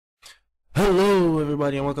Hello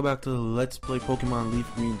everybody and welcome back to Let's Play Pokemon Leaf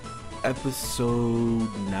Green episode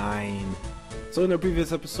 9. So in the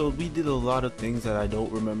previous episode we did a lot of things that I don't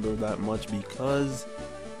remember that much because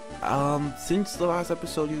since the last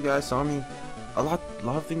episode you guys saw me, a lot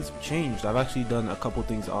of things have changed. I've actually done a couple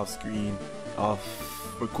things off screen,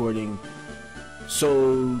 off recording,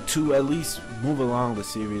 so to at least move along the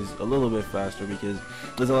series a little bit faster, because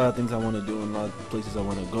there's a lot of things I want to do and a lot of places I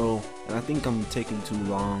want to go, and I think I'm taking too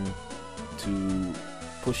long to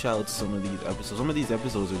push out some of these episodes. Some of these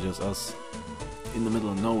episodes are just us in the middle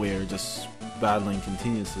of nowhere just battling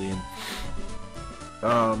continuously, and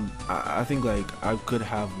I think like I could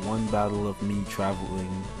have one battle of me traveling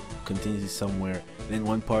continuously somewhere, and then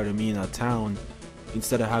one part of me in a town,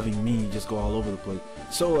 instead of having me just go all over the place.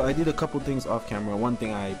 So I did a couple things off camera. One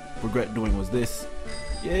thing I regret doing was this.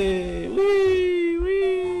 Yay! Wee!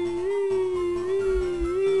 Wee!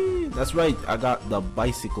 That's right, I got the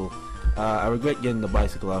bicycle. I regret getting the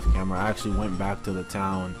bicycle off camera. I actually went back to the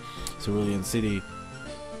town, Cerulean City.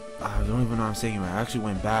 I don't even know what I'm saying right. I actually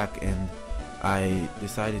went back and I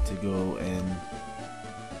decided to go and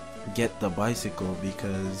get the bicycle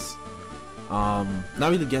because not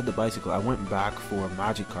really get the bicycle. I went back for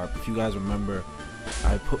Magikarp. If you guys remember,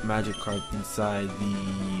 I put Magikarp inside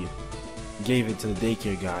gave it to the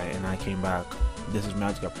daycare guy, and I came back. This is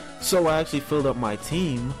Magikarp. So I actually filled up my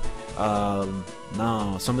team.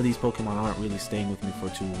 Now some of these Pokemon aren't really staying with me for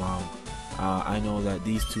too long. I know that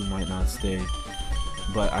these two might not stay,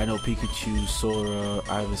 but I know Pikachu, Sora,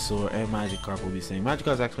 Ivysaur, and Magikarp will be staying.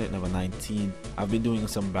 Magikarp's actually at level 19. I've been doing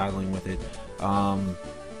some battling with it.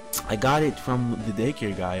 I got it from the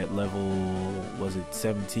daycare guy at level, was it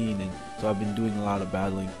 17, and so I've been doing a lot of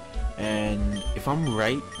battling. And if I'm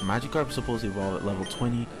right, Magikarp is supposed to evolve at level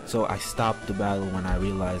 20, so I stopped the battle when I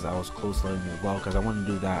realized I was close to letting it evolve, because I want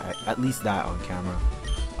to do that, at least that on camera.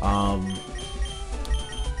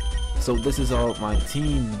 So this is all my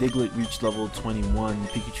team. Diglett reached level 21,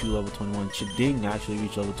 Pikachu level 21, Chiding actually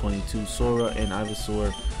reached level 22, Sora and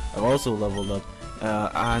Ivysaur have also leveled up,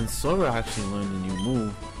 and Sora actually learned a new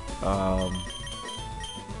move.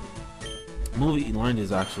 Move he learned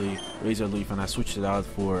is actually Razor Leaf, and I switched it out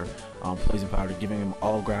for Poison Powder, giving him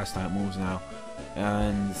all grass type moves now.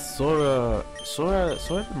 And Sora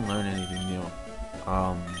didn't learn anything new.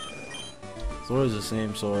 Sora's the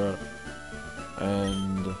same Sora,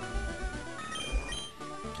 and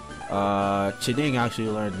Chiding actually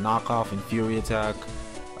learned Knockoff and Fury Attack.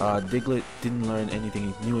 Diglett didn't learn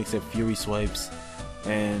anything new except Fury Swipes,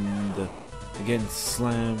 and again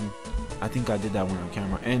Slam. I think I did that one on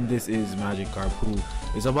camera. And this is Magikarp, who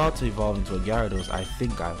is about to evolve into a Gyarados, I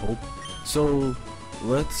hope. So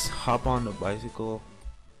let's hop on the bicycle.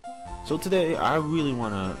 So today I really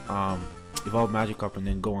want to evolve Magikarp and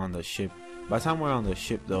then go on the ship. By the time we're on the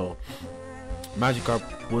ship though, I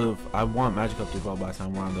want Magikarp to evolve by the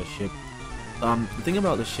time we're on the ship. The thing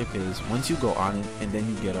about the ship is, once you go on it and then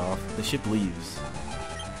you get off, the ship leaves,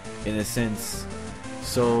 in a sense.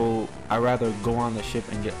 So I rather go on the ship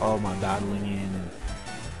and get all my battling in, and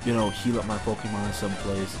you know, heal up my Pokemon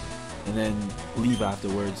someplace, and then leave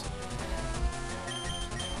afterwards.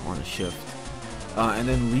 I want to shift, and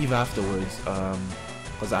then leave afterwards,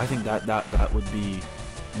 because I think that would be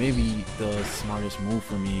maybe the smartest move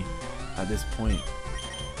for me at this point.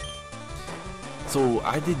 So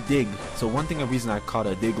I did dig. So one reason I caught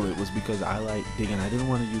a Diglett was because I like digging. I didn't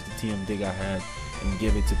want to use the TM dig I had and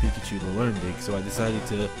give it to Pikachu to learn dig, so I decided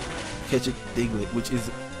to catch a Diglett, which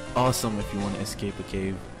is awesome if you want to escape a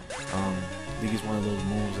cave. Dig is one of those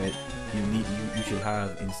moves that you should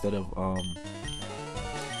have instead of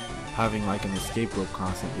having like an escape rope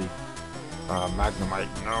constantly. Magnemite,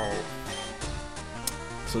 no.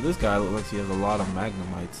 So this guy looks like he has a lot of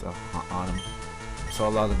Magnemites on him. So a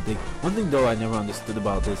lot of dig. One thing though I never understood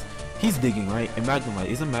about this, he's digging, right? And Magnemite,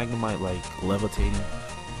 isn't Magnemite like levitating?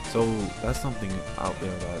 So that's something out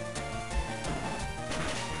there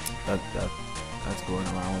that's going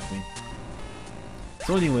around with me.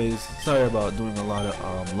 So anyways, sorry about doing a lot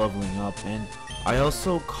of leveling up, and I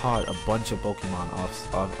also caught a bunch of Pokemon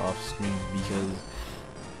off screen because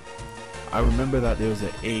I remember that there was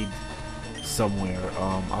an aid somewhere.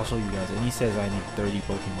 I'll show you guys, and he says I need 30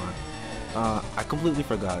 Pokemon. I completely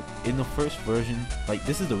forgot. In the first version, like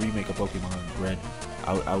this is the remake of Pokemon Red,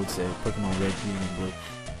 I would say Pokemon Red, Green, and Blue,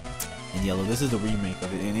 and Yellow. This is the remake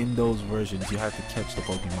of it, and in those versions you have to catch the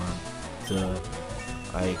Pokemon to,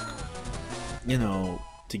 like, you know,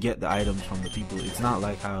 to get the items from the people. It's not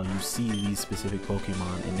like how you see these specific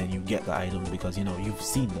Pokemon and then you get the items because, you know, you've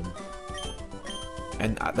seen them.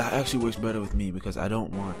 And that actually works better with me because I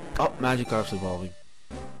don't want... Oh, Magikarp's evolving.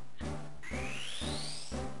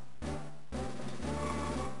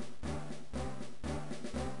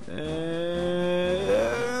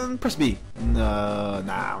 Press B. No,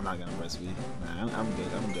 nah, I'm not gonna press B. Nah, I'm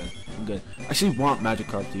good. I actually want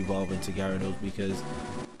Magikarp to evolve into Gyarados because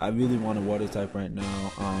I really want a water type right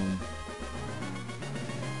now.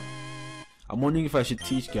 I'm wondering if I should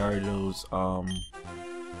teach Gyarados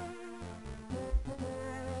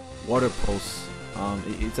Water Pulse.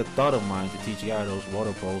 It's a thought of mine to teach Gyarados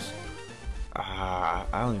Water Pulse. I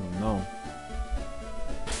don't even know.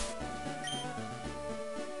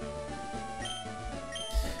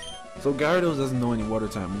 So Gyarados doesn't know any water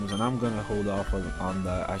type moves, and I'm gonna hold off on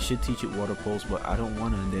that. I should teach it Water Pulse, but I don't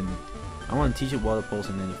want to. And then I want to teach it Water Pulse,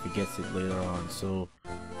 and then it forgets it later on. So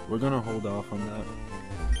we're gonna hold off on that.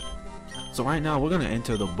 So right now we're gonna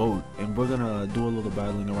enter the boat, and we're gonna do a little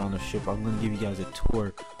battling around the ship. I'm gonna give you guys a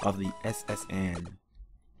tour of the S.S. Anne.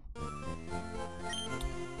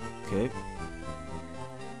 Okay.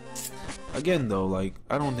 Again though, like,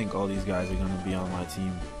 I don't think all these guys are gonna be on my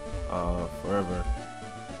team forever.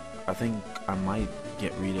 I think I might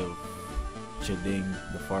get rid of Chiding,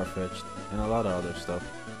 the Farfetch'd, and a lot of other stuff.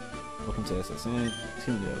 Welcome to S.S. Anne. It's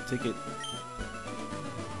gonna get a ticket.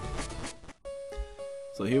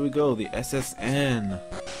 So here we go, the S.S. Anne.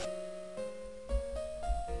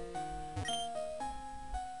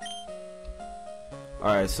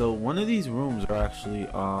 Alright, so one of these rooms are actually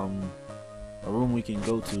a room we can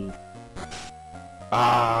go to.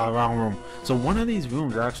 Wrong room. So one of these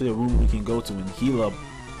rooms are actually a room we can go to and heal up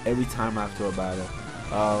every time after a battle.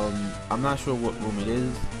 I'm not sure what room it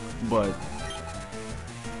is, but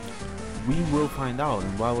we will find out,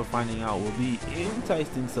 and while we're finding out, we'll be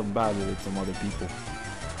enticed in some battle with some other people.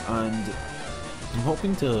 And I'm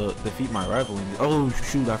hoping to defeat my rival in this. Oh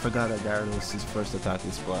shoot, I forgot that Gyarados' first attack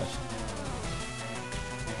is Splash.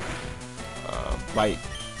 Bite.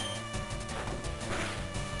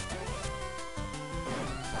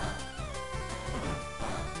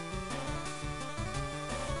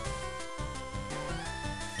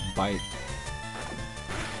 Bite.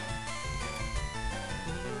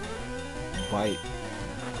 Bite.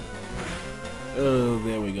 Oh,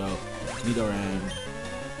 there we go. Nidoran.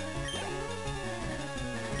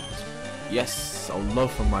 Yes, I would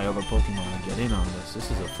love for my other Pokemon to get in on this.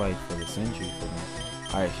 This is a fight for the century for me.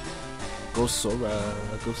 Alright. Go Sora.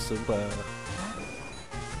 Go Sora.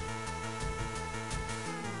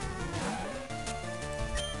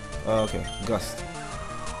 Okay, Gust.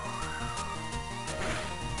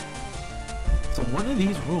 So one of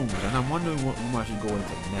these rooms, and I'm wondering what room I should go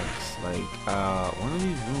into next. Like, one of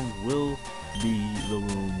these rooms will be the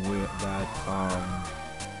room where that,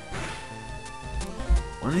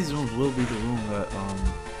 one of these rooms will be the room that,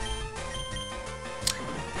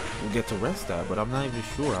 we'll get to rest at, but I'm not even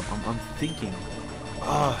sure. I'm thinking.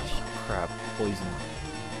 Ah, crap. Poison.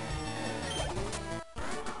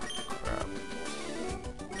 Crap.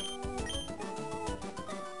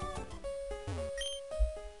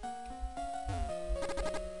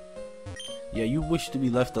 Yeah, you wish to be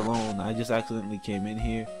left alone. I just accidentally came in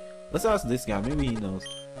here. Let's ask this guy. Maybe he knows.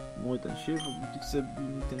 More than shit.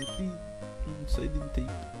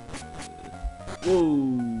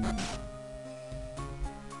 Whoa.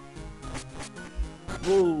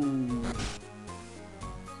 Whoa.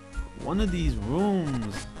 One of these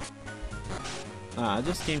rooms. Ah, I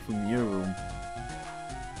just came from your room.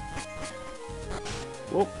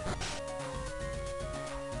 Whoa.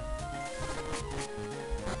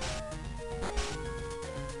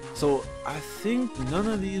 So I think none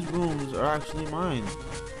of these rooms are actually mine.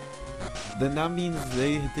 Then that means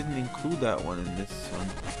they didn't include that one in this one.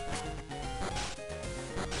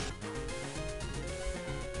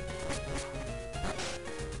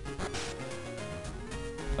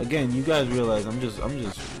 Again, you guys realize I'm just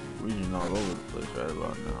reading all over the place right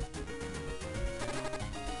about now.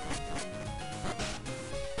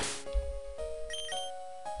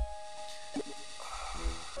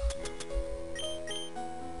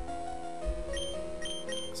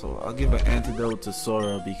 So I'll give an antidote to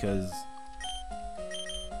Sora because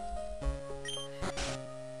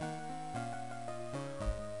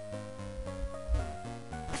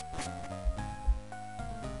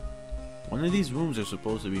one of these rooms are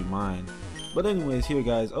supposed to be mine. But anyways, here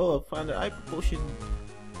guys. Oh, I found an Hyper Potion.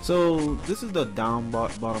 So this is the bottom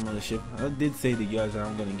of the ship. I did say to you guys that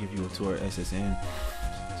I'm gonna give you a tour of S.S. Anne.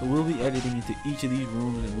 So we'll be editing into each of these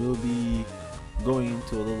rooms, and we'll be going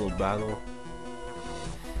into a little battle.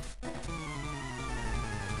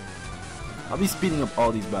 I'll be speeding up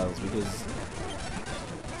all these battles because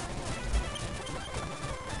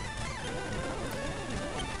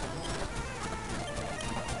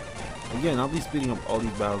again, I'll be speeding up all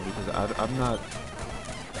these battles because I'm not.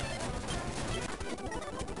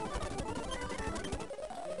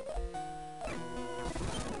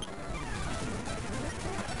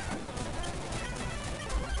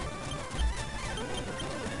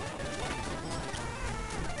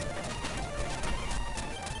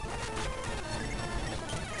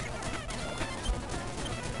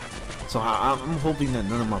 So I'm hoping that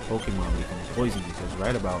none of my Pokemon become poison, because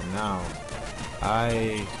right about now,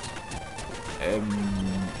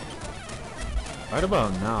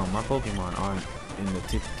 my Pokemon aren't in the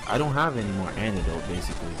tip. I don't have any more antidote,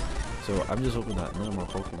 basically. So I'm just hoping that none of my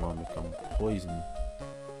Pokemon become poison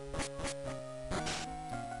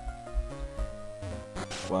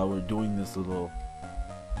while we're doing this little.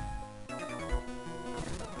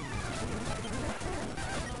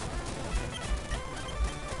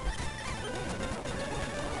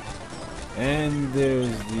 And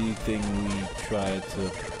there's the thing we tried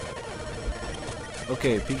to.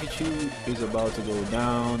 Okay, Pikachu is about to go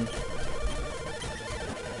down.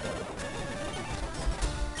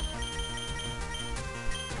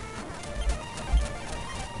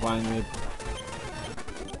 Vine Whip.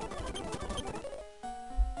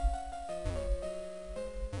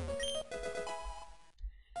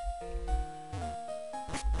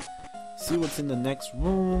 See what's in the next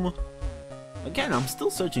room. Again, I'm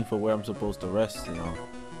still searching for where I'm supposed to rest, you know.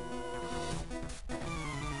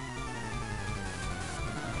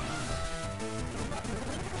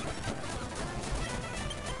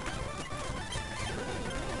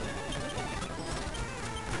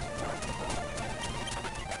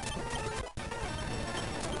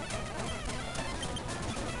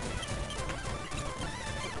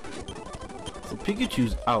 So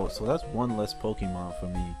Pikachu's out, so that's one less Pokemon for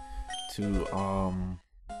me to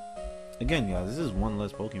again, guys, this is one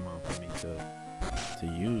less Pokemon for me to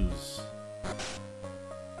use.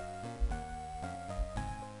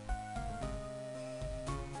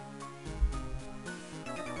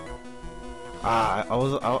 I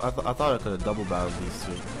thought I could have double battled these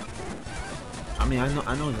two. I mean, I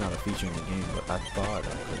know it's not a feature in the game, but I thought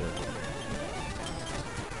I could have.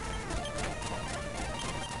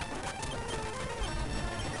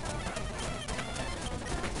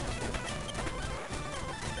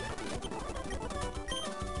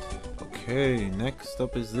 Okay, next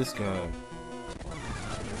up is this guy.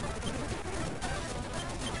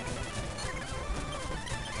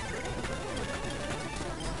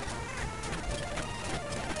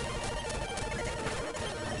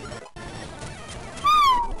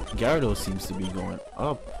 Gyarados seems to be going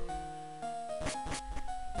up.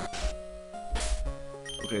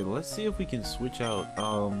 Okay, let's see if we can switch out.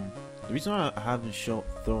 The reason I haven't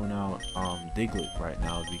thrown out Diglett right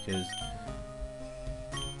now is because,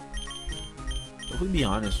 if we be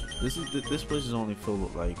honest, this place is only filled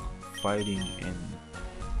with like fighting and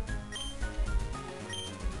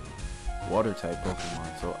water type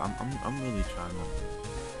Pokemon. So I'm really trying to.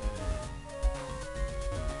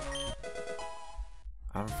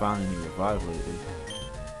 I haven't found any revive lately.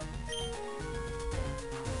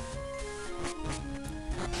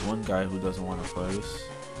 There's one guy who doesn't want to fight us.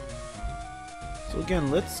 So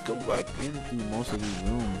again, let's go back into most of these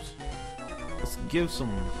rooms. Let's get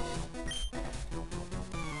some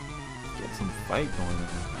fight going on.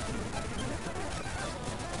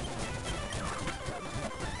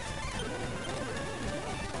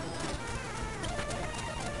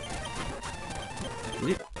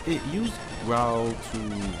 It used Growl to,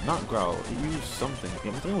 not Growl, it used something. I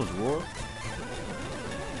think it was Roar.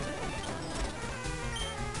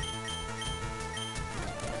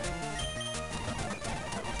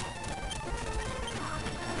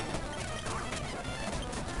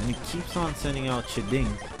 And it keeps on sending out Sheding.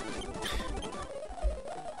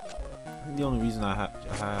 The only reason I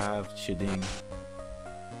have Sheding.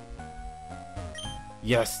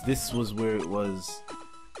 Yes, this was where it was.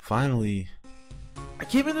 Finally. I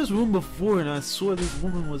came in this room before and I saw this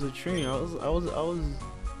woman was a trainer. I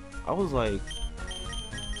was like,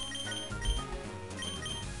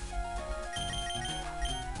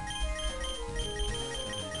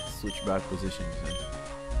 switch back positions. And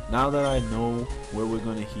now that I know where we're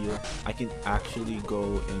gonna heal, I can actually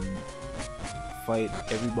go and fight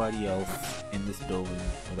everybody else in this building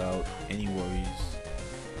without any worries.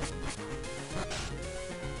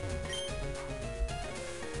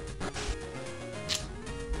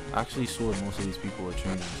 I actually saw most of these people were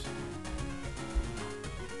trainers.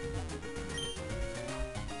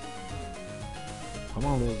 Come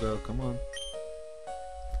on, little girl, come on.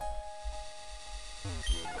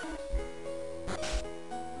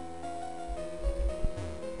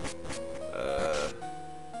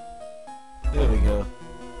 There we go.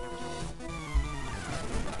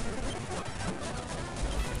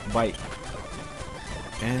 Bite.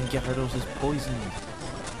 And Gyarados is poisoned.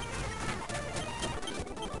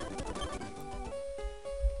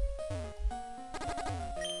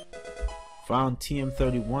 Found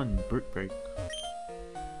TM31 Brick Break.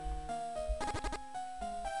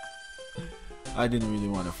 I didn't really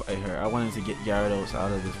want to fight her. I wanted to get Gyarados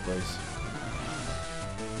out of this place.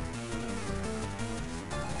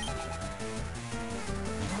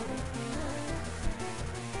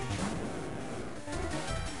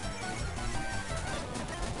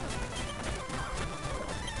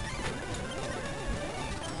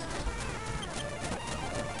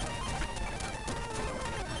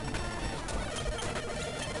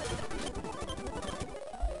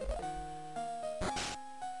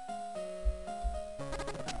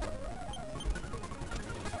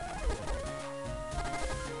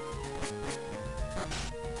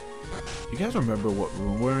 You guys remember what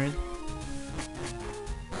room we're in?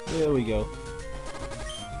 There we go.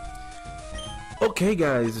 Okay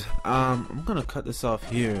guys, I'm gonna cut this off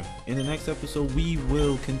here. In the next episode we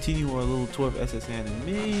will continue our little tour of S.S. Anne and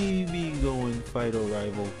maybe go and fight a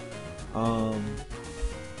rival.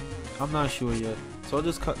 I'm not sure yet, so I'll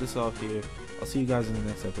just cut this off here. I'll see you guys in the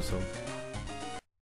next episode.